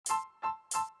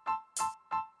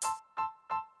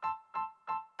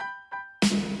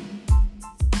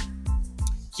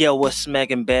Yo, what's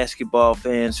smacking basketball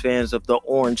fans of the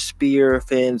orange spear,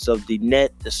 fans of the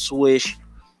net, the swish,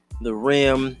 the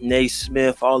rim,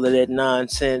 Naismith, all of that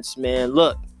nonsense, man.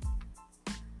 Look,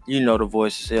 you know the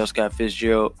voice of L. Scott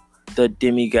Fitzgerald. The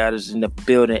demigod is in the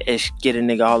building. Get a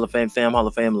nigga Hall of Fame fam, Hall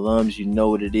of Fame alums. You know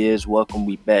what it is. Welcome,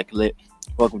 we back lit.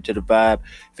 Welcome to the vibe.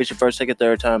 If it's your first, second,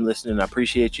 third time listening, I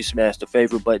appreciate you. Smash the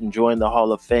favorite button. Join the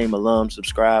Hall of Fame alum.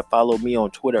 Subscribe. Follow me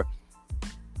on Twitter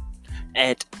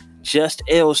at Just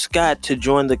L. Scott to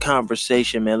join the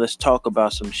conversation, man. Let's talk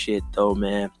about some shit, though,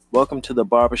 man. Welcome to the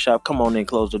barbershop. Come on in,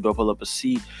 close the door, pull up a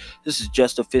seat. This is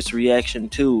Just a Fitz reaction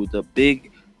to the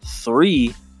Big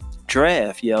 3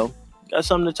 draft, yo. Got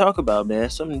something to talk about, man.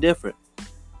 Something different.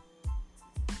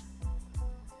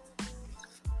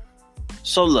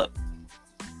 So, look.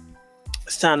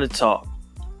 It's time to talk.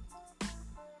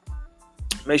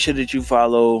 Make sure that you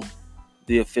follow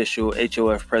the official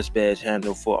HOF Press Badge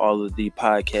handle for all of the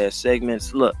podcast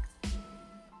segments. Look,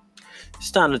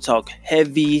 it's time to talk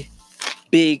heavy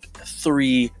Big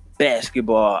 3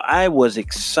 basketball. I was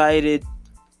excited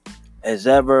as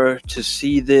ever to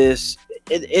see this.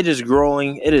 It is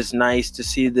growing. It is nice to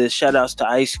see this. Shout outs to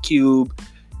Ice Cube.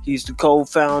 He's the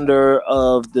co-founder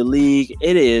of the league.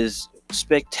 It is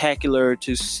spectacular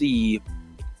to see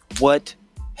what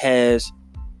has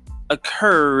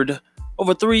occurred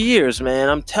over 3 years, man.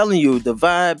 I'm telling you, the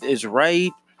vibe is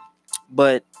right,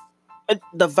 but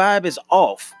the vibe is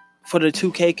off for the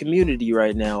 2K community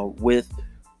right now with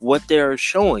what they're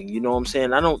showing. You know what I'm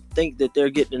saying? I don't think that they're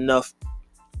getting enough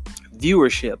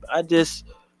viewership. I just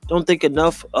don't think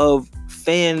enough of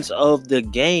fans of the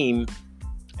game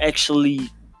actually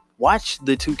watch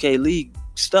the 2K League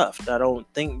stuff. I don't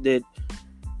think that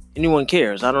anyone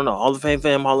cares. I don't know. Hall of Fame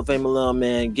fam, Hall of Fame alum,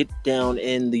 man. Get down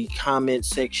in the comment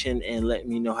section and let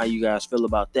me know how you guys feel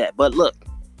about that. But look,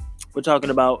 we're talking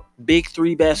about Big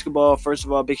 3 basketball. First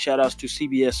of all, big shout outs to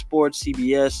CBS Sports,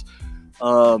 CBS,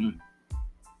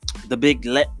 the big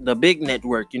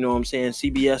network. You know what I'm saying?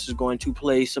 CBS is going to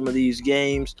play some of these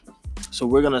games, so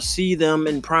we're gonna see them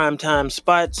in primetime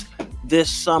spots this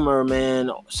summer,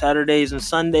 man. Saturdays and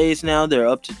Sundays now. They're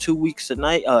up to 2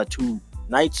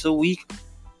 nights a week.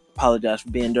 Apologize for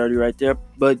being dirty right there,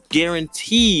 but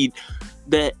guaranteed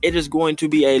that it is going to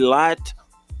be a lot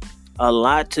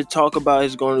to talk about.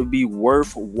 It's going to be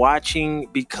worth watching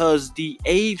because the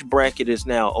age bracket is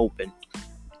now open.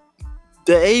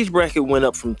 The age bracket went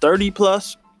up from 30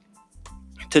 plus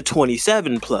to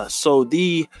 27 plus, so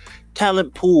the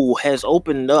talent pool has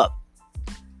opened up.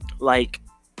 Like,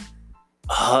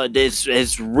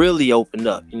 it's really opened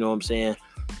up. You know what I'm saying?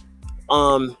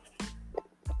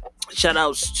 Shout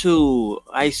outs to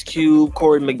Ice Cube,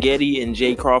 Corey Maggette, and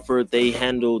Jay Crawford. They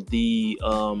handled the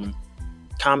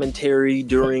commentary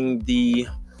during the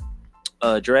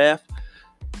draft.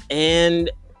 And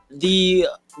the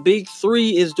Big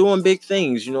 3 is doing big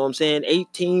things. You know what I'm saying? 8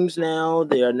 teams now.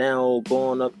 They are now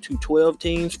going up to 12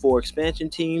 teams, 4 expansion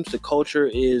teams. The culture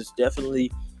is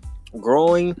definitely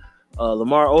growing.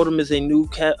 Lamar Odom is a new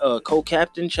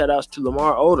co-captain. Shout outs to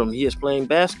Lamar Odom. He is playing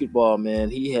basketball, man.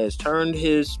 He has turned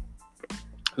his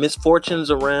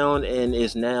misfortunes around and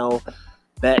is now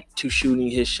back to shooting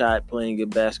his shot, playing good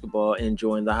basketball,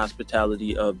 enjoying the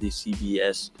hospitality of the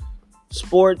CBS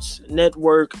Sports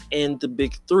Network and the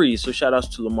Big 3. So shout outs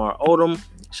to Lamar Odom.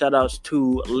 Shout outs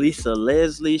to Lisa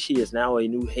Leslie. She is now a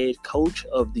new head coach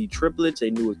of the Triplets, a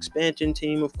new expansion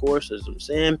team, of course, as I'm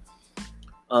saying.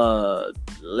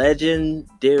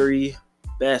 Legendary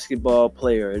basketball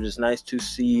player. It is nice to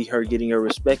see her getting her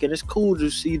respect, and it's cool to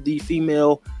see the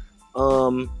female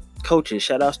coaches.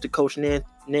 Shout outs to Coach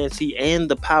Nancy and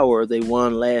the Power. They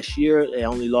won last year. They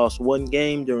only lost 1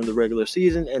 game during the regular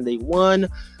season, and they won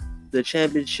the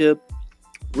championship.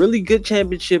 Really good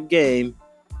championship game.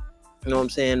 You know what I'm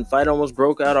saying? Fight almost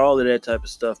broke out, all of that type of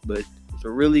stuff, but it's a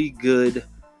really good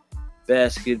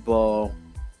basketball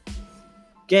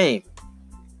game.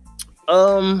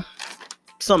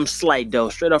 Some slight though,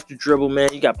 straight off the dribble,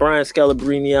 man. You got Brian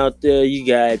Scalabrine out there. You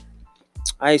got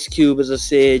Ice Cube, as I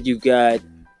said. You got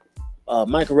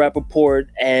Michael Rappaport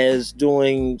as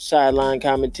doing sideline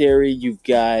commentary. You've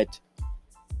got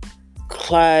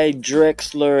Clyde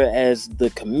Drexler as the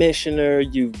commissioner.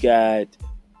 You've got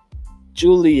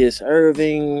Julius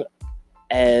Irving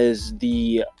as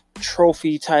the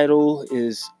trophy title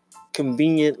is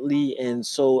conveniently and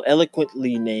so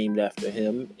eloquently named after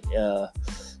him.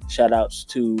 Shout outs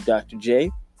to Dr.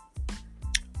 J.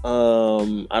 I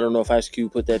don't know if Ice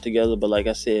Cube put that together, but like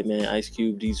I said, man, Ice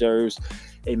Cube deserves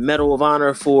a Medal of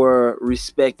Honor for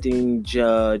respecting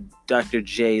Dr.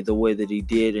 J the way that he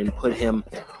did and put him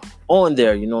on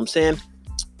there. You know what I'm saying?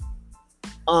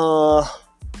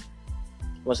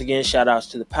 What Once again, shout outs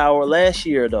to the Power. Last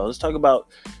year, though, let's talk about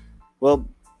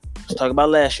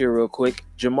last year real quick.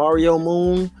 Jamario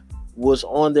Moon was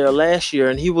on there last year,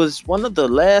 and he was one of the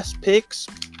last picks.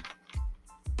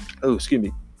 Oh, excuse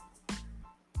me.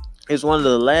 He was one of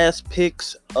the last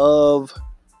picks of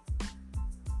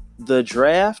the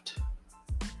draft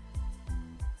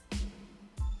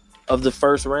of the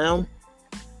first round.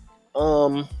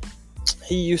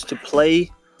 He used to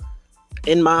play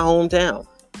in my hometown.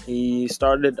 He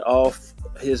started off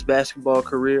his basketball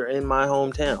career in my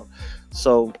hometown.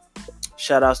 So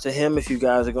shout outs to him. If you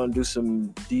guys are going to do some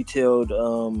detailed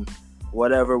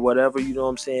whatever, you know what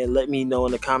I'm saying, let me know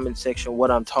in the comment section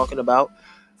what I'm talking about.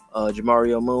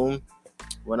 Jamario Moon,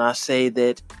 when I say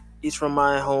that he's from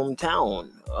my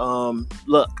hometown.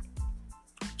 Look,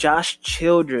 Josh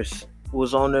Childress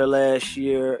was on there last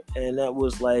year, and that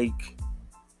was like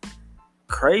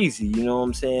crazy, you know what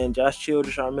I'm saying? Josh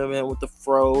Childress, I remember him with the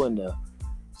fro and the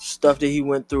stuff that he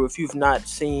went through. If you've not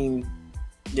seen,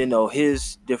 you know,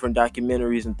 his different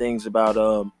documentaries and things about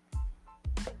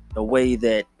the way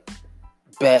that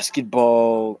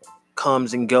basketball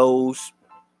comes and goes,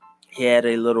 he had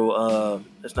a little,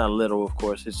 it's not a little, of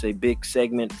course, it's a big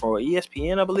segment for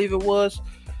ESPN, I believe it was,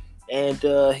 and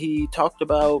he talked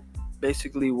about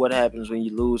basically what happens when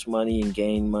you lose money and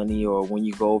gain money, or when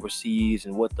you go overseas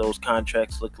and what those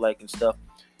contracts look like and stuff.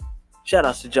 Shout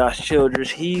outs to Josh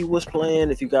Childress. He was playing.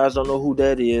 If you guys don't know who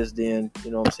that is, then you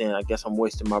know what I'm saying, I guess I'm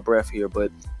wasting my breath here.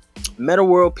 But Metta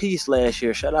World Peace last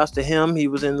year. Shout outs to him. He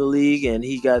was in the league and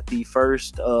he got the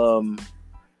first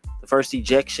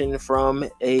ejection from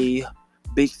a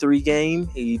Big 3 game.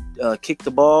 He kicked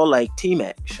the ball like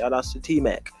T-Mac. Shout outs to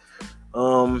T-Mac.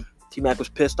 T-Mac was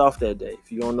pissed off that day.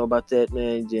 If you don't know about that,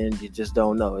 man, then you just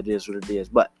don't know. It is what it is.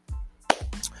 But,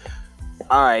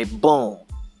 all right, boom.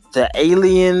 The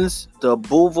Aliens, the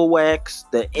Bulwarks,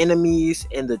 the Enemies,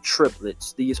 and the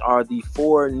Triplets. These are the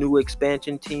 4 new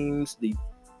expansion teams.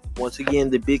 Once again,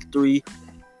 the Big 3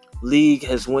 league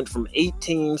has went from 8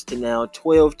 teams to now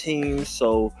 12 teams.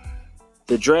 So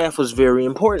the draft was very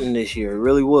important this year. It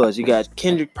really was. You got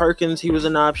Kendrick Perkins. He was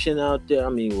an option out there. I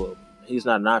mean, well, he's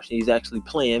not an option. He's actually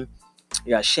playing.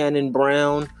 You got Shannon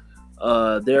Brown,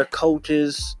 their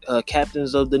coaches,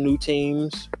 captains of the new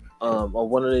teams, or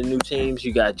one of the new teams.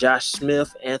 You got Josh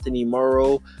Smith, Anthony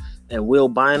Morrow, and Will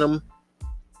Bynum.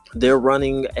 They're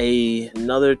running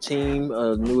another team,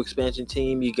 a new expansion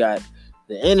team. You got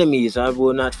the Enemies. I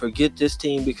will not forget this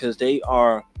team because they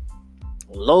are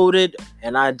loaded,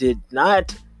 and I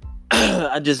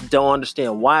just don't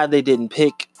understand why they didn't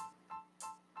pick.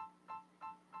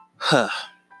 All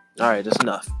right, that's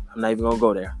enough. I'm not even gonna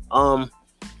go there.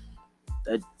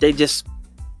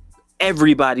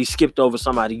 Everybody skipped over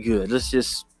somebody good.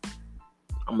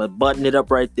 I'm gonna button it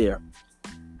up right there.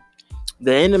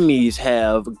 The Enemies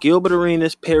have Gilbert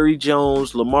Arenas, Perry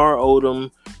Jones, Lamar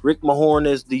Odom, Rick Mahorn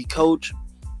as the coach,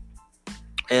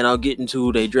 and I'll get into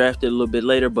who they drafted a little bit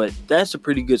later, but that's a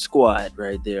pretty good squad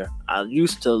right there. I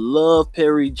used to love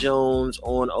Perry Jones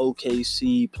on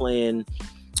OKC playing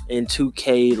in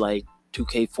 2K, like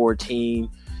 2K14.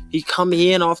 He come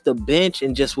in off the bench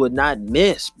and just would not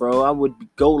miss, bro. I would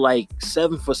go like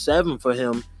 7 for 7 for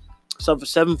him.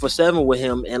 7 for 7 with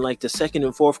him in like the second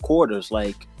and fourth quarters,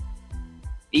 like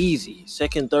easy.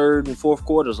 Second, third, and fourth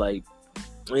quarters, like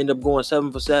I ended up going 7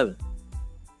 for 7.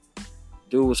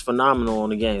 Dude was phenomenal on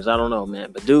the games. I don't know,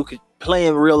 man. But dude could play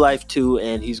in real life too,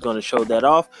 and he's going to show that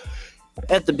off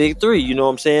at the Big 3. You know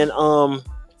what I'm saying?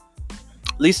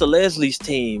 Lisa Leslie's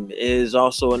team is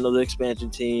also another expansion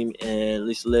team, and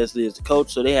Lisa Leslie is the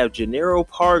coach. So they have Gennaro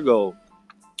Pargo,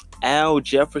 Al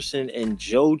Jefferson, and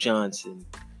Joe Johnson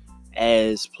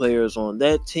as players on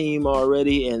that team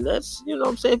already. And that's, you know what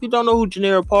I'm saying, if you don't know who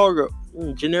Gennaro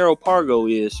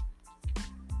Pargo is,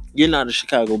 you're not a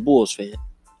Chicago Bulls fan.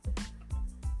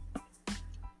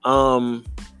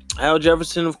 Al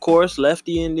Jefferson, of course,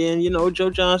 lefty, and then, you know,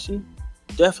 Joe Johnson,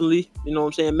 definitely, you know what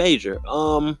I'm saying, major.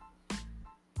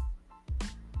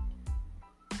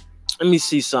 Let me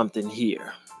see something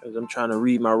here, as I'm trying to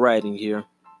read my writing here.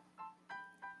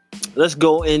 Let's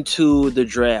go into the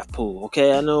draft pool,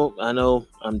 okay? I know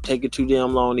I'm taking too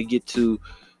damn long to get to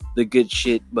the good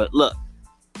shit, but look,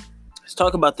 let's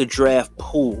talk about the draft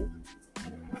pool.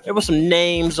 There were some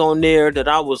names on there that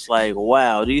I was like,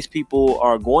 wow, these people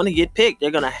are going to get picked.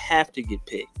 They're going to have to get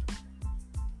picked.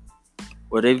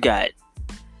 Well, they've got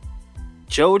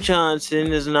Joe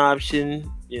Johnson as an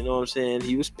option. You know what I'm saying?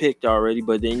 He was picked already,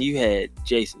 but then you had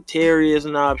Jason Terry as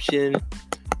an option.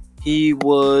 He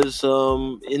was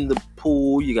in the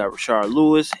pool. You got Rashard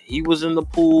Lewis. He was in the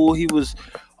pool. He was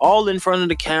all in front of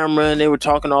the camera, and they were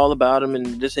talking all about him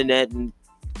and this and that. And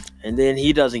and then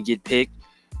he doesn't get picked.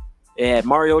 They had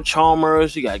Mario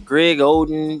Chalmers, you got Greg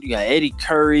Oden, you got Eddie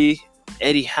Curry,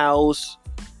 Eddie House,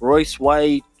 Royce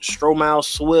White, Stromile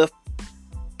Swift.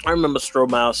 I remember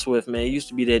Stromile Swift, man. He used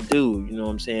to be that dude, you know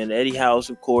what I'm saying? Eddie House,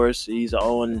 of course, he's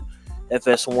on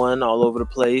FS1 all over the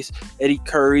place. Eddie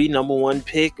Curry, number 1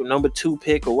 pick, or number 2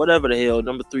 pick, or whatever the hell,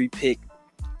 number 3 pick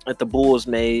that the Bulls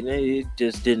made. It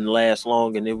just didn't last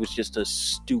long, and it was just a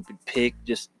stupid pick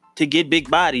just to get big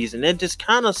bodies. And that just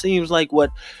kind of seems like what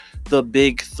the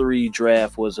Big 3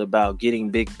 draft was about,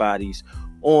 getting big bodies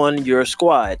on your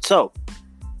squad. So,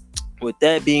 with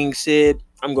that being said,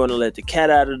 I'm going to let the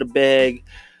cat out of the bag.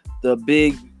 The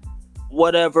big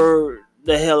whatever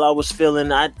the hell I was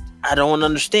feeling, I don't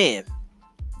understand.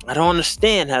 I don't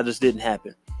understand how this didn't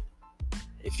happen.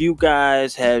 If you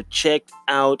guys have checked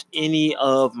out any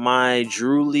of my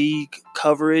Drew League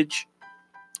coverage,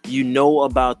 you know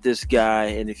about this guy.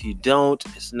 And if you don't,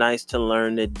 it's nice to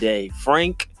learn today.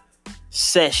 Frank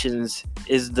Sessions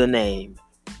is the name.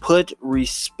 Put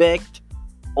respect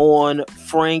on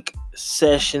Frank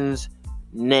Sessions'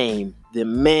 name. The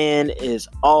man is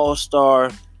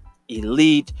all-star,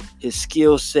 elite. His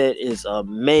skill set is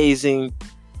amazing.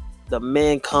 The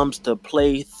man comes to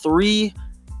play 3-time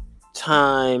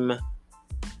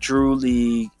Drew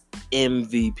League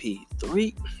MVP.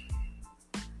 3?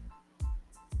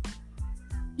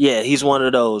 Yeah, he's one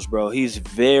of those, bro. He's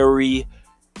very,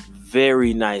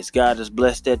 very nice. God has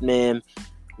blessed that man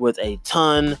with a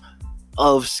ton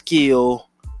of skill,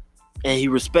 and he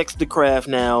respects the craft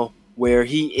now, where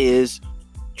he is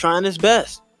trying his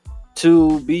best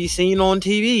to be seen on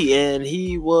TV. And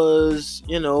he was,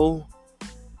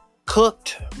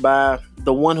 cooked by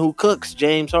the one who cooks,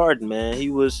 James Harden, man. He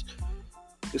was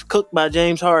cooked by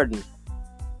James Harden.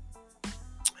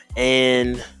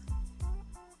 And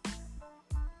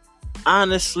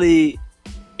honestly,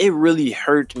 it really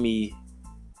hurt me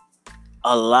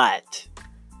a lot.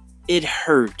 It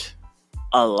hurt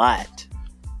a lot.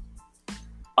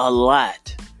 A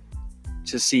lot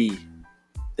to see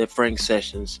that Frank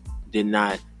Sessions did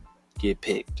not get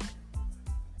picked.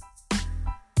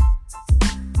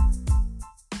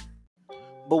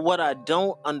 But what I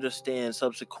don't understand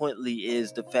subsequently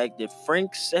is the fact that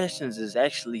Frank Sessions is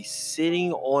actually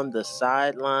sitting on the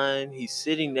sideline. He's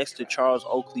sitting next to Charles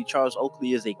Oakley. Charles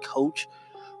Oakley is a coach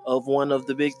of one of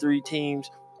the Big 3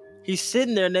 teams. He's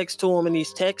sitting there next to him and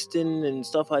he's texting and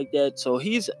stuff like that. So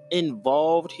he's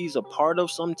involved. He's a part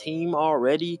of some team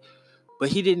already, but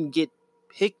he didn't get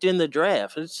picked in the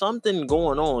draft. There's something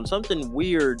going on, something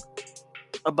weird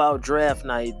about draft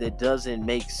night that doesn't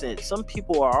make sense. Some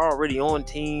people are already on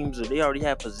teams, or they already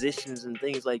have positions and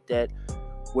things like that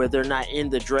where they're not in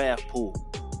the draft pool.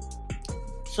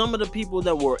 Some of the people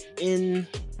that were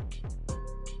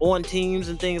on teams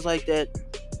and things like that,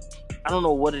 I don't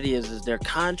know what it is their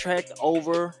contract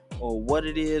over or what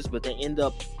it is, but they end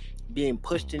up being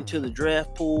pushed into the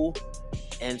draft pool.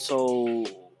 And so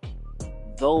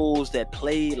those that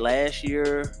played last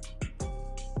year,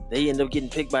 they end up getting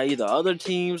picked by either other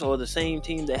teams or the same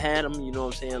team that had them. You know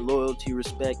what I'm saying? Loyalty,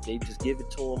 respect. They just give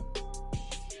it to them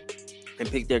and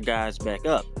pick their guys back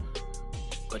up.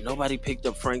 But nobody picked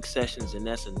up Frank Sessions, and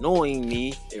that's annoying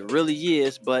me. It really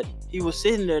is. But he was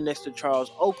sitting there next to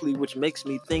Charles Oakley, which makes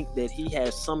me think that he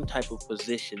has some type of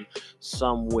position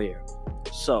somewhere.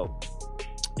 So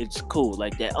it's cool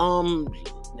like that.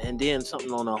 And then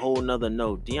something on a whole nother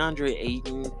note. DeAndre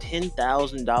Ayton,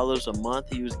 $10,000 a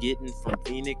month he was getting from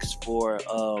Phoenix for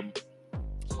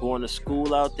going to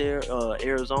school out there,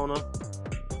 Arizona,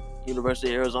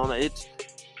 University of Arizona. It's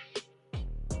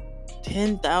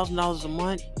 $10,000 a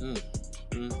month.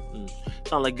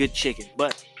 Sound like good chicken.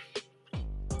 But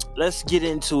let's get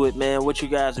into it, man. What you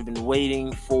guys have been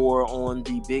waiting for on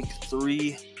the Big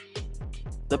 3.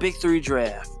 The Big 3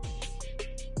 draft.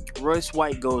 Royce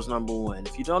White goes number 1.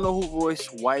 If you don't know who Royce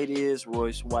White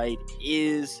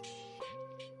is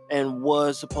and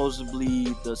was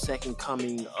supposedly the second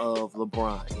coming of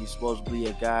LeBron. He's supposedly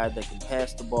a guy that can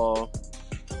pass the ball.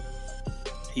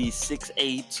 He's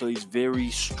 6'8", so he's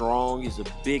very strong. He's a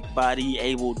big body,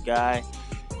 able guy.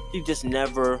 He just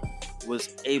never was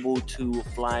able to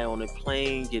fly on a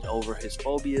plane, get over his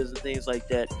phobias and things like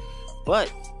that.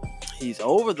 But he's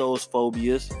over those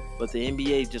phobias, but the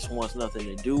NBA just wants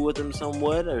nothing to do with him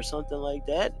somewhat or something like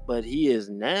that. But he is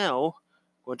now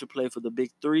going to play for the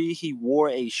Big 3. He wore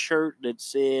a shirt that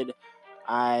said,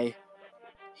 "I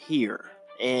here."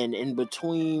 And in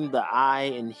between the I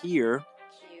and here,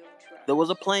 there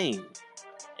was a plane.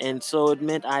 And so it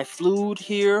meant I flew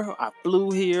here,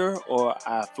 or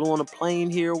I flew on a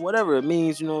plane here, whatever it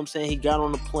means, you know what I'm saying? He got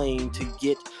on a plane to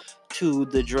get to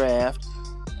the draft.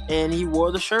 And he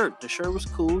wore the shirt. The shirt was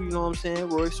cool, you know what I'm saying?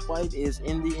 Royce White is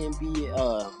in the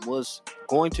NBA, was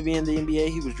going to be in the NBA.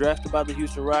 He was drafted by the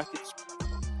Houston Rockets.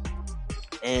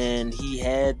 And he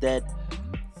had that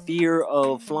fear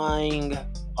of flying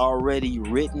already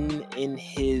written in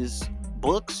his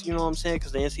books, you know what I'm saying?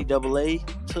 Because the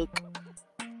NCAA took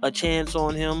a chance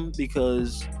on him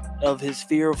because of his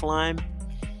fear of flying.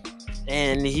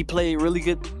 And he played really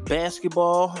good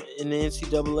basketball in the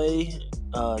NCAA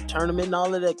tournament and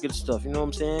all of that good stuff, you know what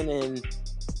I'm saying? And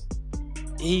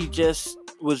he just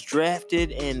was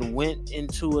drafted and went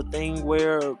into a thing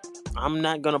where I'm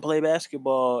not going to play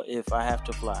basketball if I have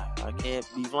to fly. I can't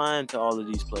be flying to all of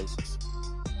these places.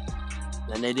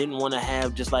 And they didn't want to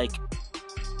have just like,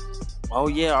 oh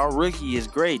yeah, our rookie is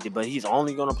great, but he's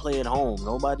only going to play at home.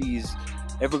 Nobody's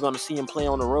ever going to see him play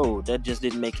on the road. That just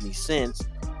didn't make any sense.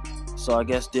 So I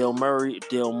guess Dale Morey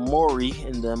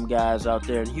and them guys out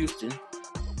there in Houston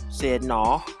said,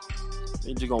 nah,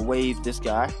 they're just going to waive this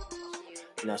guy.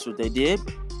 And that's what they did.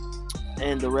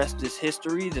 And the rest is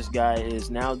history. This guy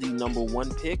is now the number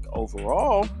 1 pick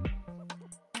overall.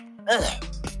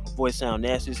 Voice sound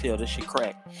nasty as hell. This shit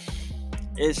crack.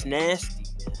 It's nasty,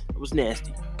 man. It was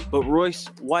nasty. But Royce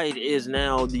White is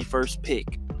now the first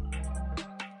pick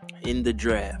in the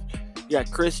draft. Yeah,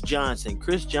 Chris Johnson.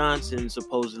 Chris Johnson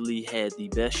supposedly had the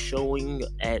best showing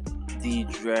at the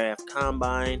draft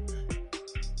combine.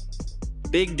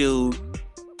 Big dude,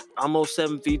 almost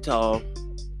 7 feet tall,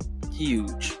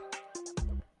 huge.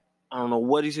 I don't know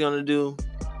what he's gonna do.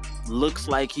 Looks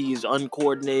like he's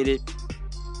uncoordinated.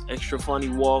 Extra funny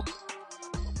walk.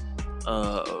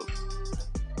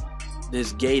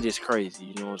 This gait is crazy,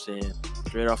 you know what I'm saying?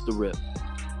 Straight off the rip.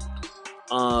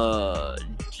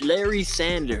 Larry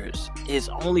Sanders is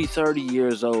only 30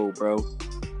 years old, bro.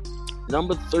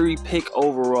 Number 3 pick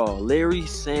overall, Larry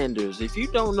Sanders. If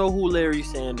you don't know who Larry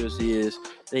Sanders is,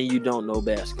 then you don't know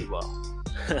basketball.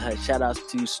 Shout out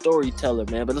to Storyteller,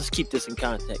 man. But let's keep this in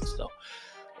context, though.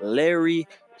 Larry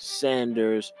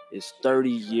Sanders is 30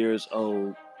 years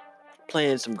old,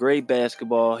 playing some great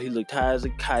basketball. He looked high as a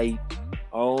kite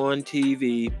on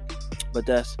TV, but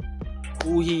that's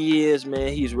who he is,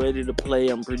 man. He's ready to play.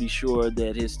 I'm pretty sure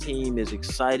that his team is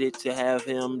excited to have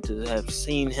him, to have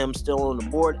seen him still on the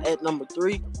board at number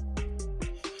 3.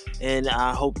 And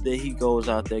I hope that he goes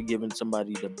out there giving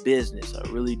somebody the business. I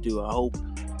really do. I hope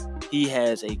he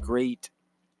has a great,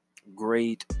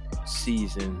 great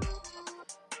season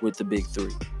with the big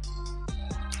 3.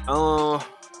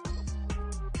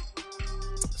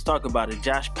 Let's talk about it.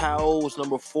 Josh Powell was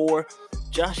number 4.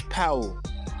 Josh Powell.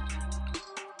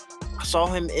 I saw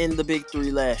him in the big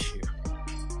 3 last year.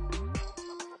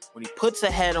 When he puts a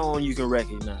hat on, you can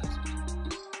recognize him.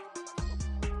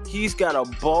 He's got a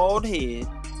bald head.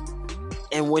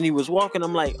 And when he was walking,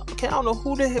 I'm like, okay, I don't know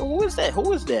who is that?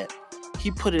 Who is that?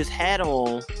 He put his hat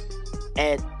on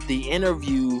at the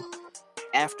interview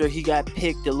after he got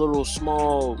picked, a little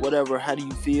small, whatever, how do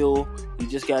you feel? He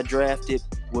just got drafted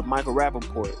with Michael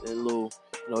Rappaport. A little,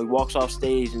 he walks off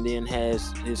stage and then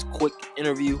has his quick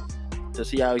interview to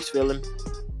see how he's feeling.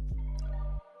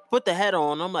 Put the hat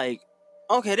on. I'm like,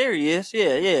 okay, there he is.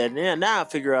 Yeah. Now I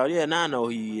figure out. Yeah, now I know who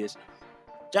he is.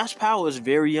 Josh Powell is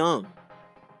very young.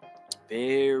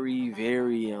 Very,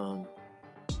 very young.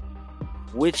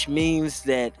 Which means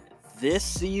that this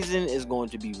season is going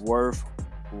to be worth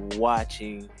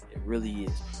watching. It really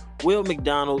is. Will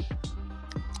McDonald,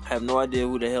 I have no idea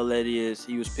who the hell that is.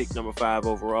 He was picked number 5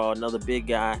 overall. Another big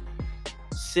guy.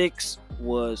 6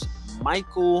 was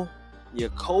Michael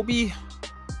Jacoby.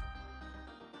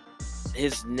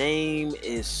 His name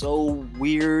is so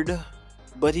weird,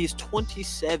 but he's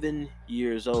 27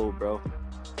 years old, bro.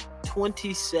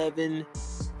 27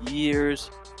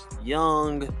 years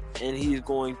young, and he's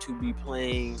going to be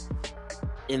playing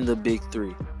in the big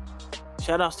 3.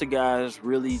 Shout outs to guys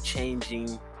really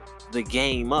changing the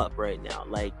game up right now.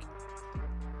 Like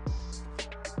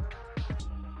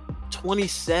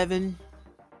 27.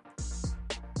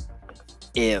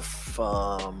 If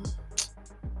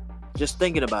just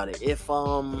thinking about it, if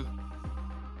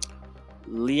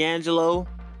LiAngelo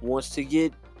wants to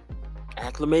get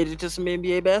acclimated to some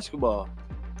NBA basketball,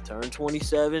 turn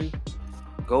 27,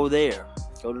 go there,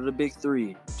 go to the big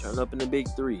 3, turn up in the big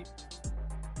 3.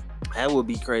 That would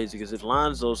be crazy, because if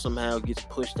Lonzo somehow gets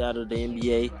pushed out of the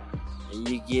NBA and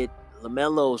you get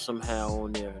LaMelo somehow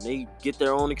on there and they get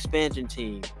their own expansion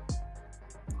team,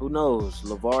 who knows?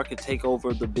 LeVar could take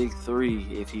over the big 3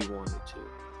 if he wanted to.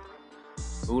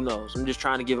 Who knows? I'm just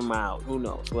trying to give him out. Who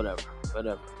knows? Whatever.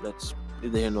 That's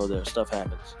neither here nor there. Stuff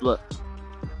happens. Look.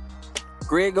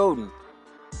 Greg Oden.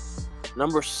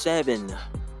 Number 7. The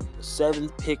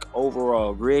 7th pick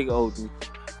overall. Greg Oden.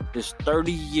 is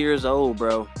 30 years old,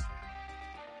 bro.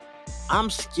 I'm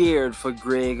scared for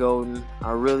Greg Oden.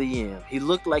 I really am. He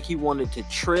looked like he wanted to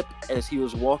trip as he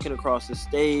was walking across the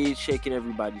stage, shaking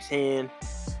everybody's hand.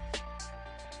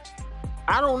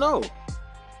 I don't know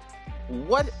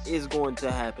what is going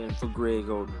to happen for Greg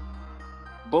Oden.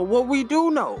 But what we do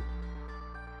know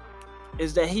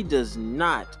is that he does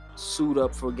not suit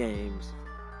up for games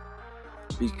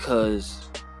because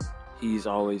he's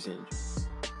always injured.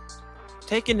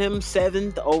 Taking him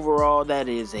 7th overall, that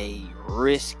is a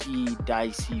risky,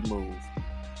 dicey move.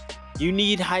 You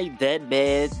need hype that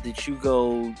bad that you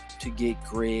go to get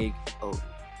Greg Oden.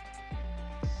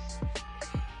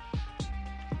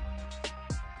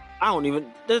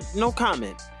 No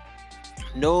comment.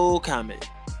 No comment.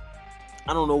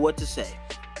 I don't know what to say.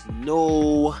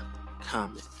 No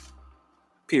comment.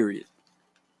 Period.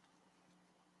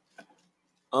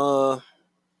 Let's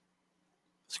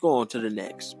go on to the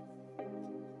next.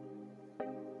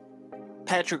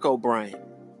 Patrick O'Brien.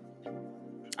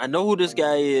 I know who this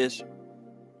guy is,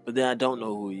 but then I don't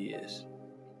know who he is.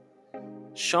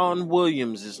 Sean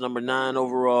Williams is number 9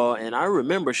 overall, and I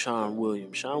remember Sean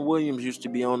Williams. Sean Williams used to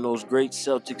be on those great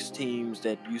Celtics teams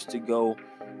that used to go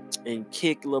and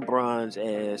kick LeBron's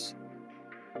ass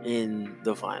in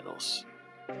the finals,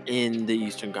 in the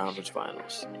Eastern Conference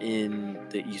Finals, in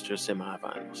the Eastern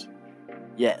Semifinals.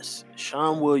 Yes,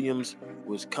 Sean Williams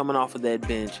was coming off of that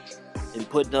bench and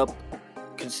putting up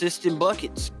consistent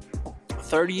buckets.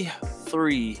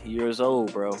 33 years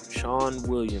old, bro. Sean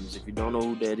Williams. If you don't know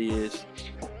who that is,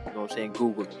 you know what I'm saying,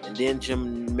 Google it. And then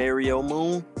Jamario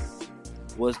Moon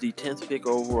was the 10th pick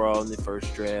overall in the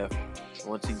first draft.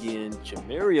 Once again,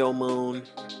 Jamario Moon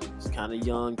is kind of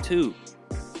young too.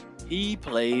 He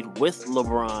played with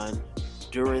LeBron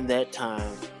during that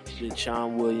time. With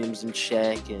Sean Williams and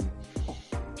Shaq and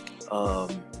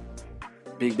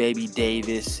Big Baby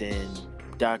Davis and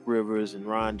Doc Rivers and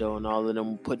Rondo and all of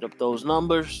them putting up those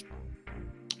numbers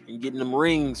and getting them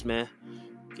rings, man.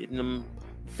 Getting them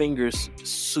fingers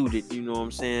suited, you know what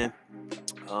I'm saying?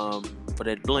 For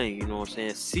that bling, you know what I'm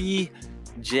saying?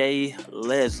 C.J.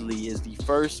 Leslie is the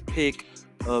first pick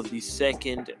of the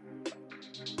second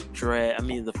draft.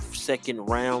 The second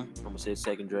round. I'm going to say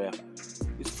second draft.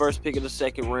 His first pick of the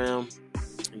second round.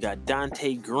 You got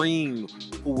Dante Green,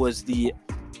 who was the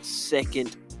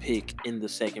second pick in the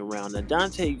second round. Now,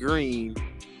 Dante Green,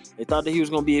 they thought that he was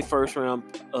going to be a first round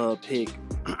pick.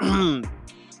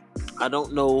 I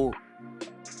don't know.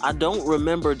 I don't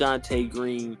remember Dante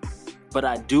Green, but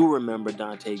I do remember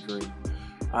Dante Green.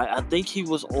 I think he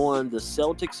was on the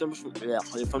Celtics,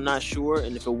 if I'm not sure.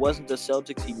 And if it wasn't the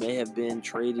Celtics, he may have been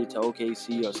traded to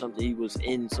OKC or something. He was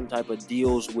in some type of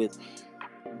deals with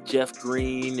Jeff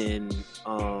Green and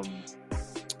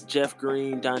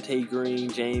Dante Green,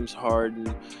 James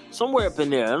Harden, somewhere up in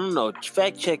there. I don't know.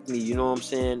 Fact check me, you know what I'm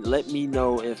saying? Let me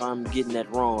know if I'm getting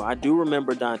that wrong. I do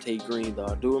remember Dante Green, though.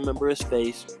 I do remember his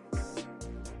face.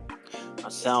 I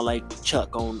sound like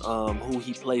Chuck on who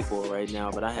he played for right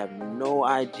now, but I have no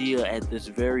idea at this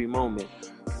very moment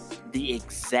the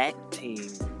exact team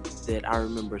that I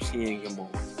remember seeing him on.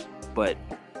 But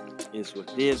it's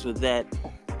what it is with that.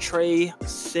 Trey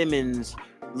Simmons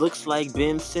looks like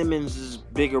Ben Simmons'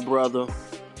 bigger brother.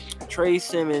 Trey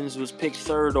Simmons was picked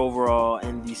 3rd overall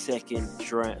in the second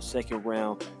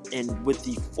round. And with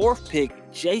the 4th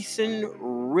pick, Jason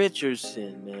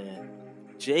Richardson, man.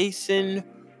 Jason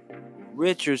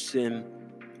Richardson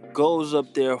goes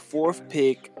up there, 4th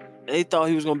pick. They thought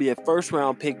he was going to be a first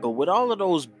round pick, but with all of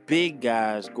those big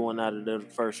guys going out of the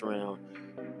first round,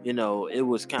 you know, it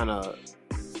was kind of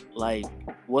like,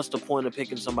 what's the point of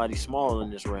picking somebody small in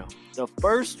this round? The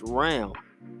first round,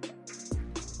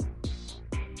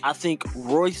 I think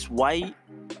Royce White,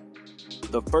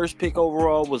 the first pick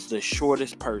overall, was the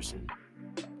shortest person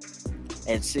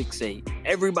at 6'8".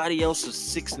 Everybody else is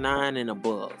 6'9" and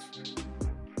above.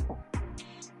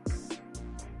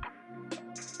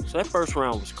 So that first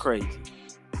round was crazy.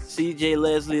 C.J.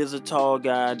 Leslie is a tall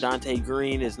guy. Dante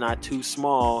Green is not too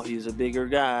small. He's a bigger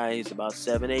guy. He's about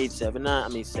 6'8",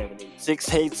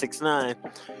 6'9".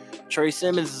 Trey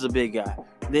Simmons is a big guy.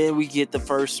 Then we get the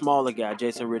first smaller guy,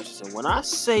 Jason Richardson. When I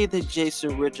say that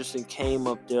Jason Richardson came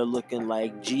up there looking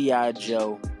like G.I.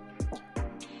 Joe,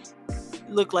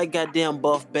 looked like goddamn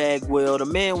Buff Bagwell. The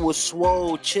man was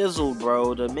swole, chiseled,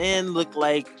 bro. The man looked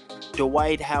like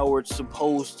Dwight Howard's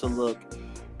supposed to look,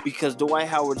 because Dwight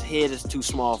Howard's head is too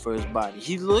small for his body.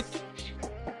 He looked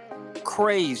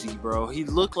crazy, bro. He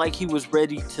looked like he was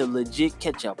ready to legit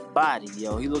catch a body,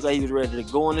 yo. He looked like he was ready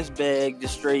to go in his bag,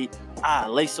 just straight,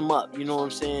 lace him up, you know what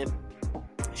I'm saying?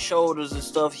 Shoulders and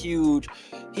stuff huge.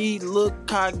 He looked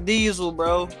cock diesel,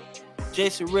 bro.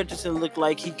 Jason Richardson looked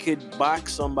like he could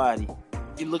box somebody.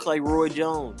 He looked like Roy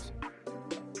Jones.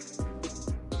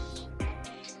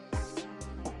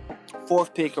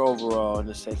 4th pick overall in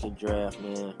the second draft,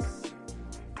 man.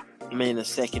 I mean, the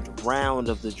second round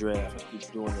of the draft. I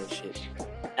keep doing that shit.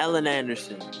 Allen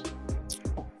Anderson.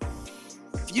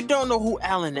 If you don't know who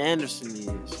Allen Anderson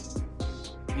is,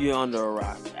 you're under a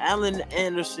rock. Allen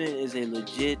Anderson is a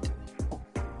legit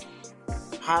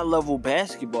high-level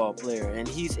basketball player, and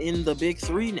he's in the Big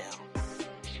Three now.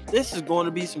 This is going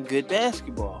to be some good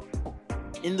basketball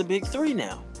in the Big Three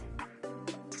now.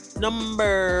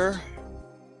 Number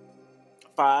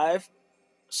 5.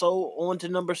 So on to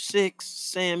number 6,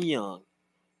 Sam Young.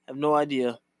 I have no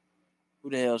idea who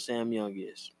the hell Sam Young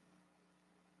is.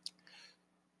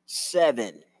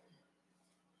 7.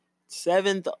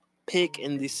 7th pick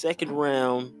in the second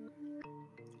round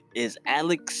is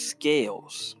Alex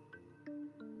Scales.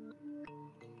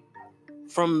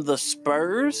 From the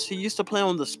Spurs? He used to play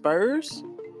on the Spurs?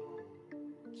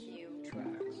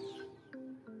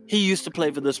 He used to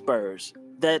play for the Spurs.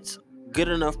 That's good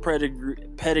enough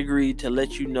pedigree to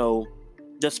let you know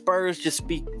the Spurs just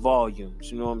speak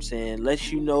volumes. You know what I'm saying?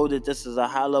 Lets you know that this is a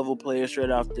high-level player straight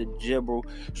off the dribble,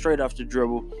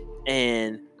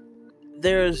 and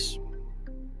there's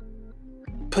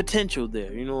potential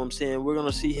there. You know what I'm saying? We're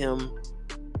gonna see him,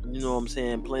 you know what I'm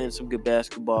saying, playing some good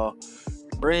basketball.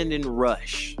 Brandon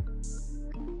Rush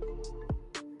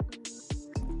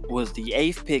was the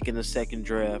 8th pick in the second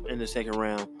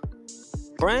round.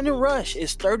 Brandon Rush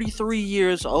is 33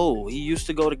 years old. He used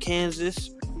to go to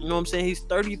Kansas. You know what I'm saying? He's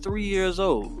 33 years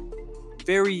old.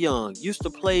 Very young. Used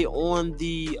to play on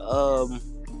the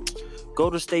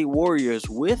Golden State Warriors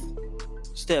with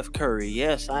Steph Curry.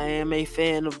 Yes, I am a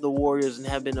fan of the Warriors and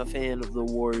have been a fan of the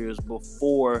Warriors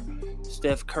before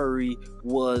Steph Curry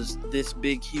was this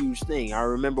big, huge thing. I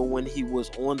remember when he was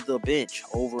on the bench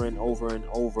over and over and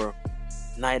over,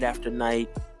 night after night,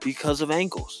 because of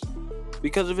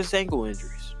his ankle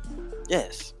injuries.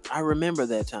 Yes, I remember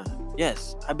that time.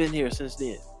 Yes, I've been here since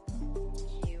then.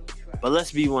 But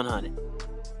let's be 100.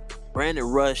 Brandon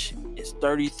Rush is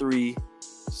 33,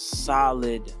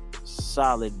 solid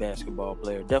basketball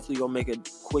player. Definitely gonna make a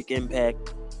quick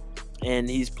impact. And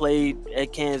he's played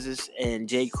at Kansas, and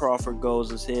Jay Crawford goes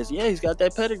and says, yeah, he's got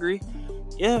that pedigree.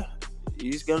 Yeah,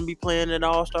 he's gonna be playing at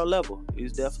all-star level.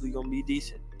 He's definitely gonna be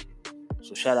decent.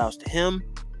 So shout outs to him.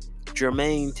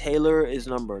 Jermaine Taylor is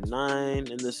number 9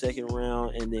 in the second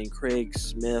round, and then Craig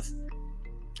Smith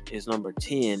is number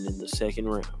 10 in the second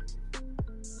round.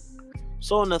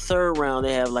 So in the third round,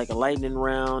 they have like a lightning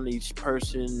round. Each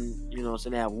person, you know, so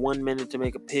they have 1 minute to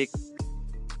make a pick,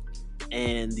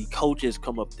 and the coaches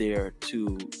come up there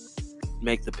to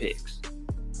make the picks.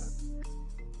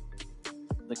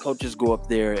 The coaches go up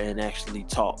there and actually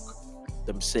talk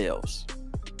themselves.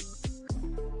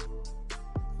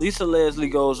 Lisa Leslie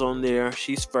goes on there.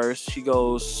 She's first. She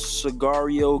goes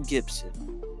Sagario Gibson.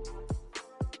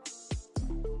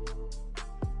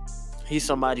 He's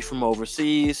somebody from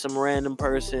overseas, some random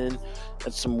person.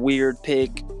 That's some weird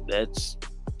pick. That's,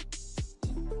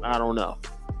 I don't know.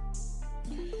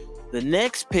 The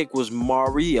next pick was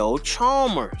Mario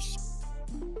Chalmers.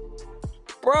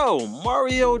 Bro,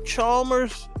 Mario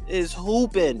Chalmers is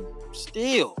hooping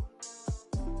still.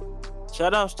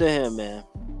 Shout outs to him, man.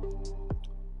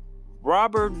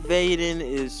 Robert Vaden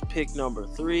is pick number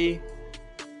 3.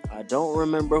 I don't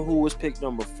remember who was pick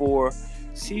number 4.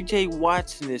 CJ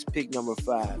Watson is pick number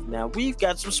 5. Now, we've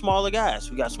got some smaller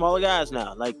guys. We got smaller guys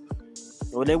now. Like,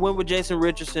 when they went with Jason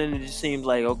Richardson, it just seemed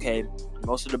like, okay,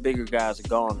 most of the bigger guys are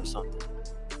gone or something.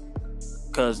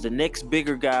 Because the next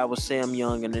bigger guy was Sam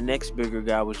Young, and the next bigger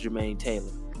guy was Jermaine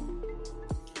Taylor.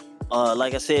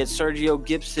 Like I said, Sagario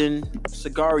Gibson.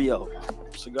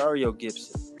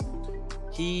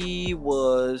 He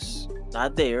was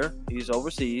not there. He's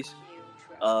overseas.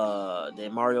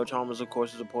 Then Mario Chalmers, of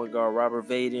course, is a point guard. Robert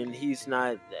Vaden, he's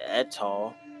not that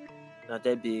tall, not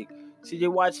that big. CJ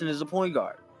Watson is a point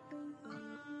guard.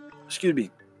 Excuse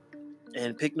me.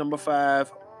 And pick number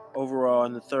 5 overall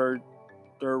in the third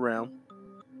round.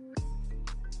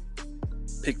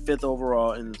 Pick 5th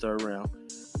overall in the third round.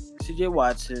 CJ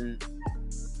Watson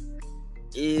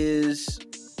is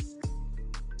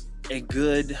a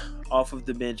good off of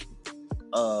the bench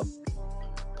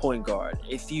point guard.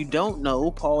 If you don't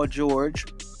know, Paul George,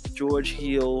 George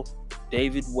Hill,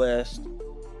 David West,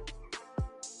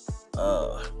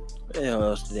 what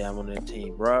else did they have on that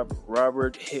team?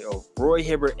 Robert Hill, Roy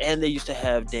Hibbert, and they used to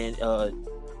have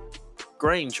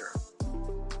Granger.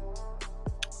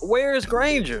 Where is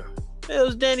Granger? It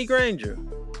was Danny Granger.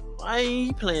 Why ain't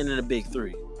he playing in the Big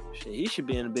 3? Shit, he should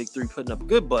be in the Big 3 putting up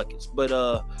good buckets. But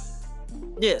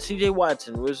Yeah, CJ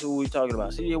Watson. What's what we talking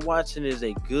about? CJ Watson is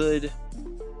a good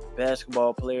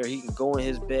basketball player. He can go in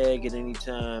his bag at any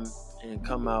time and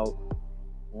come out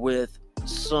with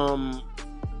some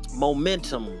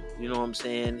momentum. You know what I'm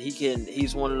saying?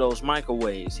 He's one of those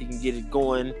microwaves. He can get it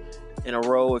going in a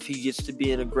row. If he gets to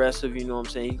being aggressive, you know what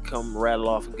I'm saying, he can come rattle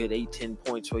off a good 8-10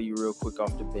 points for you real quick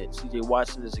off the bench. CJ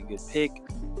Watson is a good pick.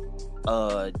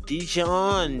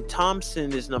 Dijon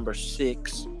Thompson is number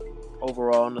 6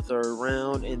 overall in the 3rd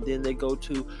round, and then they go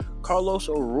to Carlos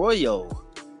Arroyo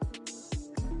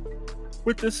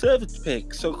with the 7th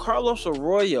pick. So Carlos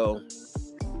Arroyo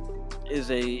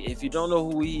is if you don't know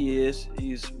who he is,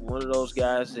 he's one of those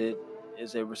guys that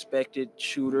is a respected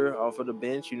shooter off of the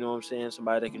bench. You know what I'm saying?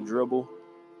 Somebody that can dribble,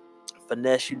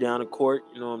 finesse you down the court.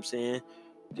 You know what I'm saying?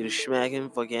 Get a smacking,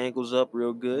 fuck your ankles up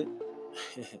real good.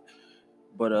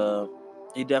 But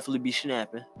he definitely be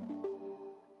snapping.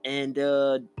 And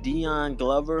Dion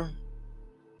Glover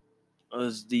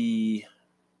was the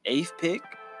 8th pick.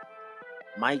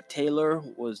 Mike Taylor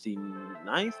was the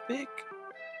 9th pick.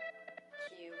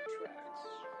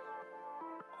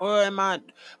 Or am I?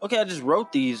 Okay, I just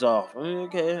wrote these off.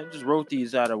 Okay, I just wrote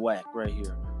these out of whack right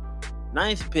here.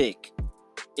 9th pick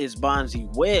is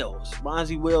Bonzi Wells.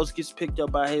 Bonzi Wells gets picked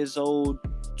up by his old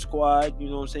squad. You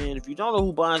know what I'm saying? If you don't know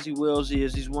who Bonzi Wells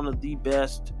is, he's one of the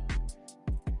best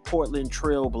Portland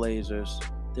Trailblazers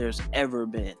there's ever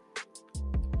been.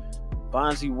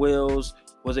 Bonzi Wells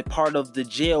was a part of the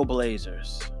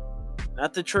Jailblazers.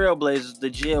 Not the Trailblazers, the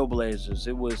Jailblazers.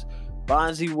 It was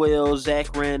Bonzi Wells,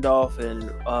 Zach Randolph, and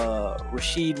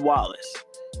Rasheed Wallace.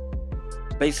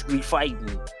 Basically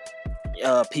fighting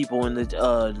people in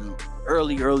the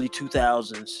early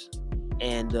 2000s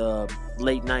and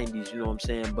late 90s, you know what I'm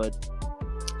saying? But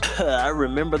I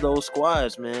remember those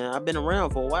squads, man. I've been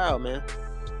around for a while, man.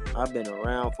 And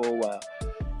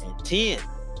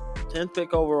 10th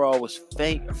pick overall was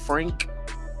Frank.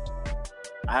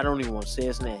 I don't even want to say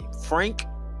his name. Frank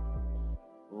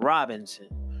Robinson.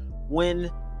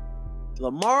 When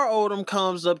Lamar Odom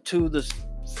comes up to the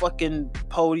fucking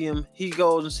podium, he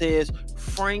goes and says,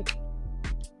 Frank,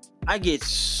 I get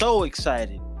so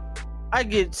excited.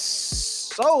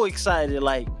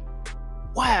 Like,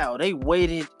 wow, they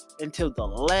waited until the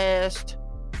last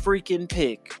freaking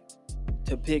pick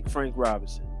to pick Frank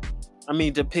Robinson. I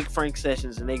mean, to pick Frank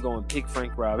Sessions, and they go and pick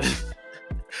Frank Robinson.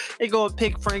 They go and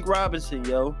pick Frank Robinson,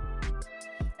 yo.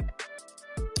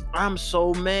 I'm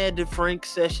so mad that Frank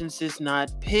Sessions is not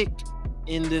picked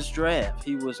in this draft.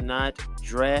 He was not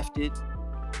drafted.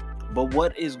 But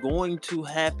what is going to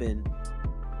happen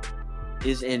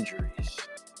is injuries.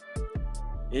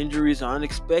 Injuries are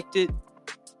unexpected.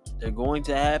 They're going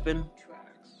to happen.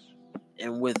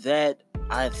 And with that,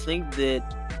 I think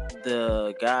that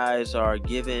the guys are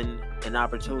given an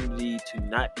opportunity to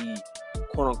not be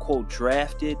quote-unquote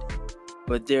drafted,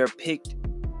 but they're picked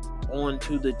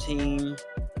onto the team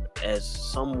as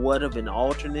somewhat of an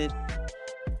alternate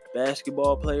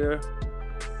basketball player.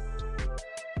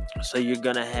 So you're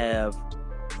going to have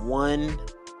 1,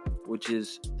 which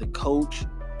is the coach,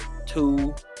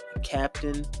 2, a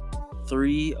captain,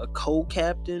 3, a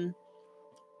co-captain,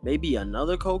 maybe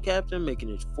another co-captain, making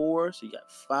it 4. So you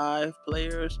got 5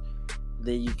 players.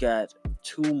 Then you got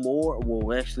 2 more,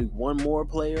 well, actually 1 more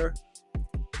player.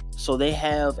 So they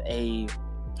have a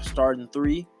starting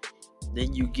 3.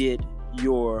 Then you get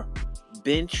your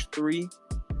bench 3.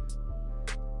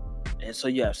 And so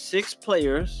you have 6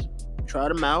 players. Try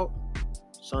them out.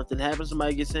 Something happens,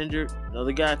 somebody gets injured,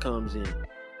 another guy comes in.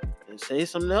 And say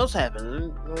something else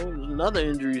happens, another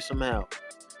injury somehow.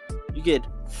 You get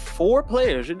 4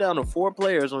 players. You're down to 4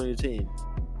 players on your team.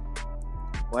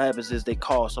 What happens is they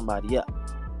call somebody up.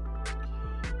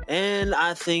 And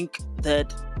I think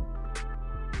that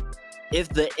if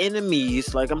the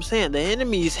enemies, like I'm saying, the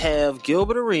enemies have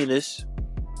Gilbert Arenas,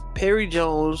 Perry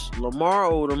Jones, Lamar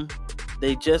Odom.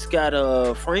 They just got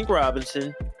Frank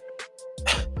Robinson.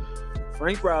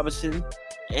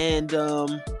 And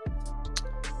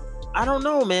I don't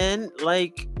know, man.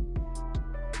 Like,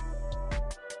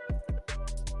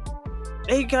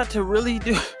 they got to really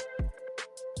give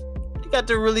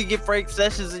Frank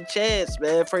Sessions a chance,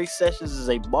 man. Frank Sessions is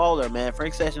a baller, man.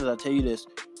 Frank Sessions, I'll tell you this.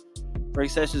 Frank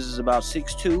Sessions is about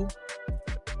 6'2",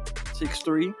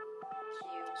 6'3".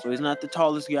 So he's not the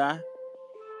tallest guy.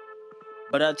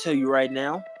 But I'll tell you right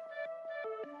now,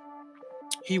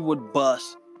 he would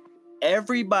bust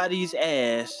everybody's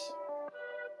ass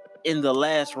in the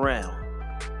last round.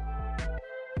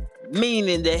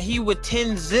 Meaning that he would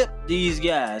 10-zip these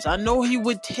guys. I know he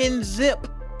would 10-zip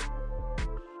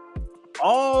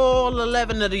all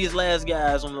 11 of these last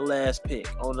guys on the last pick,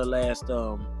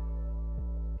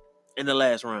 in in the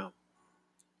last round.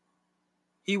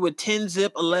 He would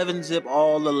 10-zip, 11-zip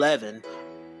all 11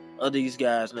 of these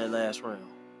guys in that last round.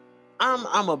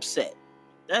 I'm upset.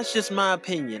 That's just my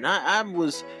opinion. I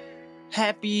was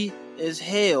happy as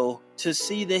hell to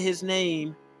see that his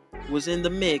name was in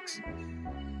the mix,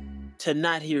 to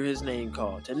not hear his name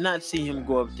called, to not see him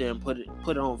go up there and put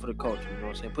it on for the culture, you know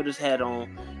what I'm saying? Put his hat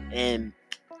on and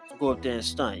go up there and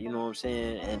stunt, you know what I'm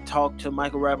saying? And talk to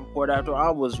Michael Rappaport after.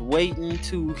 I was waiting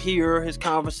to hear his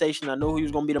conversation. I know he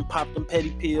was going to be pop them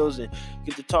petty pills and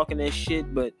get to talking that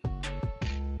shit, but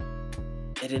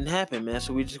it didn't happen, man.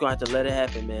 So we just going to have to let it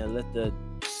happen, man. Let the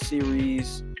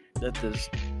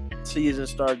season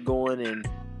start going and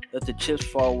let the chips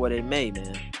fall where they may,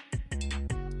 man.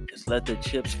 Just let the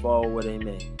chips fall where they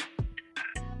may.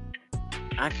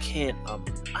 I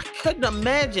couldn't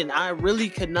imagine. I really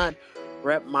could not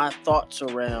wrap my thoughts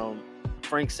around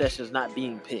Frank Sessions not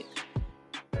being picked.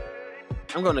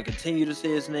 I'm going to continue to say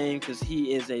his name because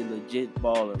he is a legit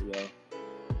baller, yo.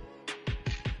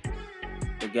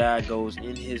 The guy goes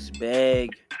in his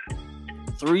bag.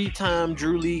 3-time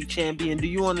Drew League champion. Do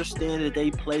you understand that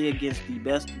they play against the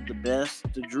best of the best?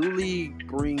 The Drew League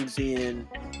brings in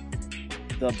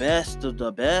the best of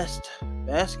the best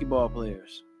basketball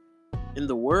players in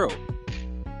the world.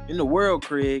 In the world,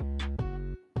 Craig.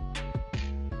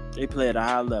 They play at a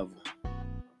high level.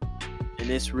 And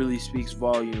this really speaks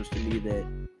volumes to me that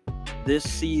this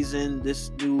season, this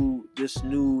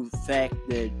new fact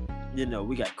that, you know,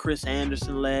 we got Chris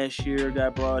Anderson last year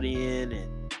got brought in, and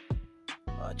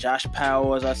Josh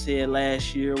Powell, as I said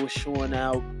last year, was showing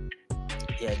out.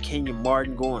 Yeah, Kenyon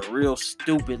Martin going real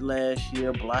stupid last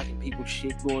year, blocking people's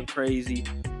shit, going crazy.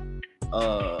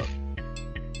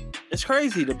 It's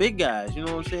crazy, the big guys, you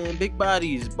know what I'm saying? Big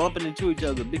bodies bumping into each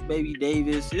other. Big Baby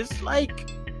Davis. It's like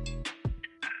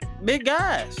big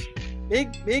guys.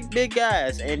 Big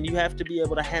guys. And you have to be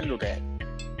able to handle that.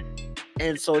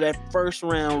 And so that first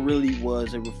round really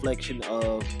was a reflection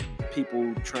of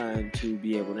people trying to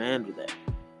be able to handle that.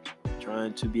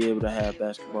 Trying to be able to have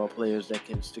basketball players that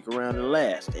can stick around and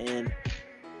last. And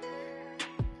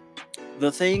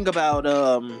the thing about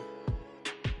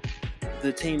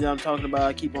the team that I'm talking about,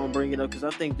 I keep on bringing it up because I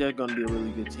think they're going to be a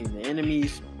really good team. The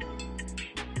enemies,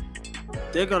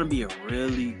 they're going to be a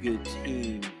really good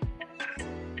team.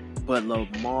 But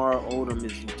Lamar Odom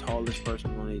is the tallest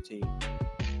person on their team.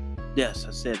 Yes,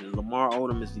 I said it. Lamar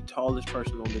Odom is the tallest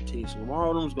person on the team. So Lamar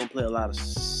Odom is going to play a lot of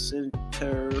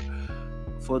center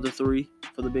for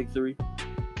the big three.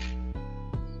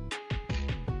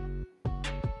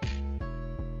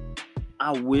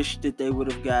 I wish that they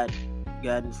would have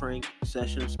gotten Frank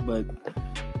Sessions, but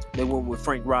they went with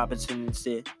Frank Robinson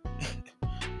instead.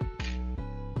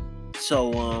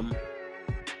 So,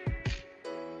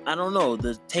 I don't know.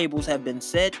 The tables have been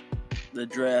set. The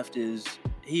draft is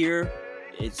here.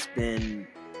 It's been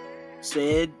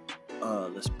said.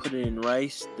 Let's put it in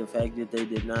rice. The fact that they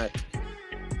did not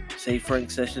say Frank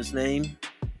Sessions' name,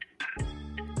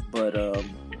 but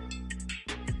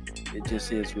it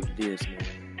just is what it is,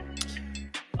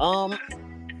 man.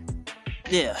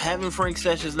 Yeah, having Frank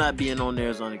Sessions not being on there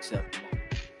is unacceptable.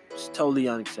 It's totally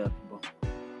unacceptable.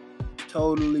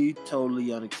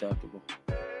 Totally unacceptable.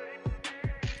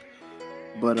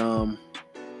 But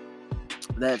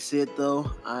that's it though.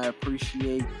 I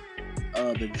appreciate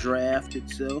the draft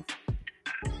itself.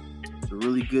 It's a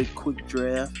really good, quick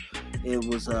draft. It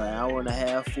was an hour and a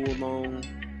half full-long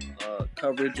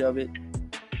coverage of it.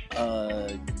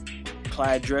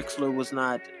 Clyde Drexler was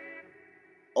not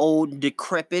old and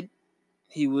decrepit.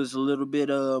 He was a little bit,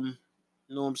 you know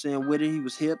what I'm saying, with it. He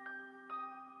was hip.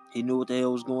 He knew what the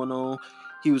hell was going on.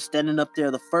 He was standing up there.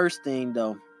 The first thing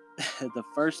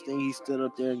he stood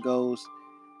up there and goes,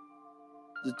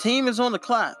 "The team is on the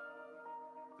clock.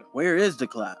 Where is the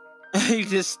clock?" He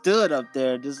just stood up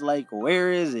there, just like,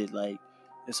 where is it? Like,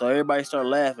 and so everybody started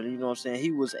laughing. You know what I'm saying?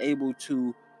 He was able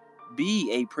to be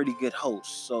a pretty good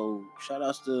host. So shout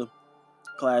outs to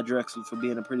Clyde Drexler for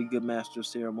being a pretty good master of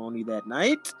ceremony that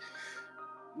night.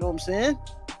 You know what I'm saying?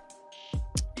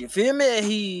 You feel me?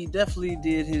 He definitely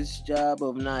did his job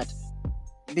of not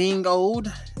being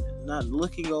old, not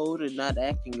looking old, and not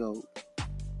acting old.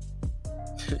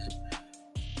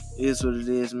 It is what it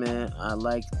is, man. I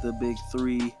like the big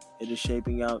three. It is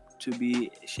shaping up to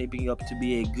be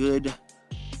a good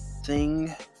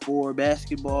thing for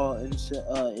basketball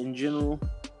in general.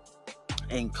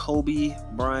 And Kobe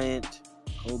Bryant.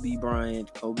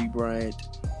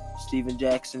 Steven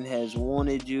Jackson has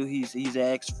wanted you. He's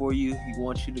asked for you. He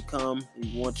wants you to come.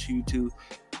 He wants you to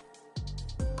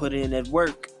put in that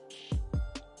work.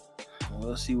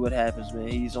 we'll see what happens, man.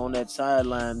 He's on that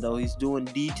sideline, though. He's doing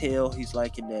detail. He's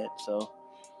liking that. So,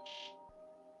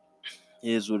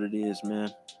 it is what it is,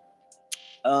 man.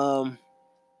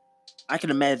 I can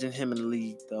imagine him in the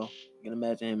league, though. I can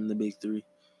imagine him in the big three.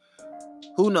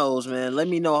 Who knows, man? Let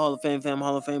me know, Hall of Fame fam,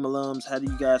 Hall of Fame alums. How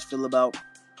do you guys feel about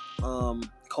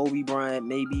Kobe Bryant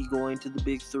maybe going to the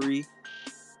big three?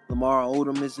 Lamar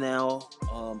Odom is now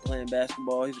playing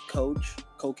basketball. He's a coach,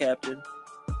 co-captain.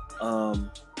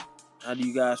 How do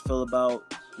you guys feel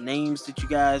about names that you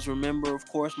guys remember? Of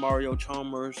course, Mario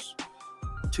Chalmers,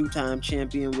 two-time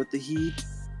champion with the Heat.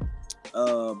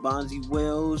 Bonzi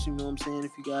Wells, you know what I'm saying?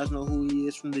 If you guys know who he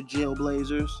is from the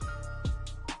Jailblazers.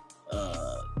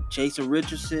 Jason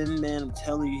Richardson, man, I'm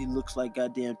telling you, he looks like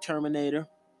goddamn Terminator.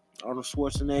 Arnold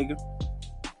Schwarzenegger.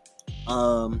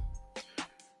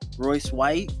 Royce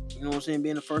White, you know what I'm saying,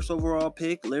 being the first overall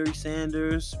pick. Larry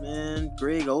Sanders, man.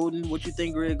 Greg Oden, what you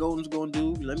think Greg Oden's going to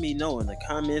do? Let me know in the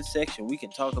comment section. We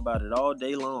can talk about it all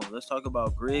day long. Let's talk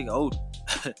about Greg Oden.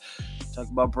 Talk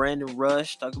about Brandon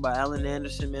Rush. Talk about Allen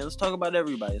Anderson, man. Let's talk about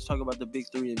everybody. Let's talk about the big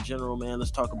three in general, man.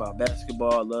 Let's talk about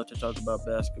basketball. I love to talk about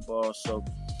basketball. So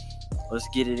let's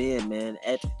get it in, man.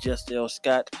 At Just L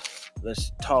Scott.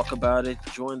 Let's talk about it.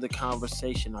 Join the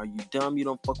conversation. Are you dumb? You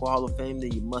don't fuck with Hall of Fame?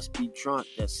 Then you must be drunk.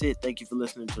 That's it. Thank you for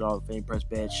listening to the Hall of Fame Press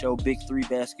Badge Show. Big Three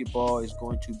basketball is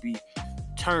going to be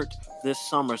turned this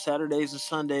summer. Saturdays and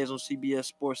Sundays on CBS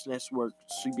Sports Network.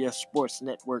 CBS Sports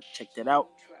Network. Check that out.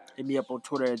 Hit me up on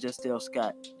Twitter at Just L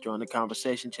Scott. Join the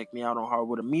conversation. Check me out on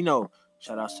Hardwood Amino.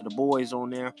 Shout outs to the boys on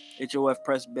there.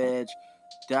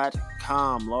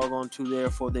 HOFPressBadge.com. Log on to there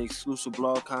for the exclusive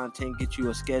blog content. Get you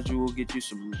a schedule. Get you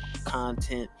some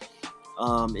content.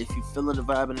 If you feeling the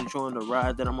vibe and enjoying the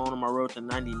ride that I'm on my road to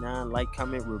 99, like,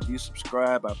 comment, review,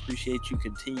 subscribe. I appreciate you.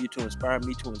 Continue to inspire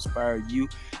me to inspire you.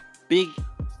 Big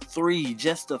Three,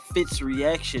 just a Fitz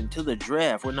reaction to the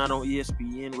draft. We're not on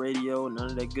ESPN radio, none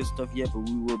of that good stuff yet, but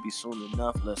we will be soon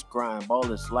enough. Let's grind.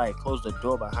 Ball is life. Close the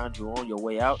door behind you on your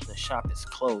way out. The shop is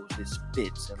closed. It's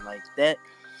Fitz. And like that,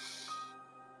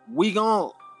 we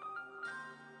gone.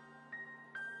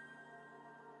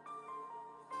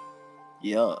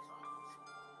 Yeah.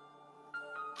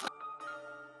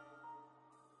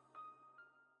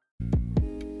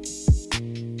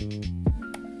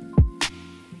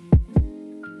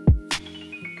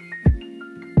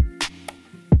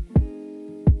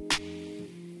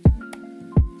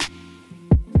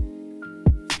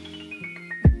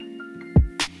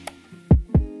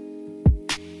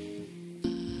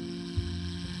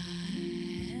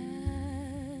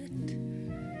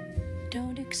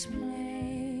 Don't explain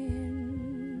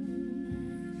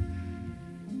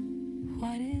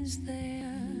what is there.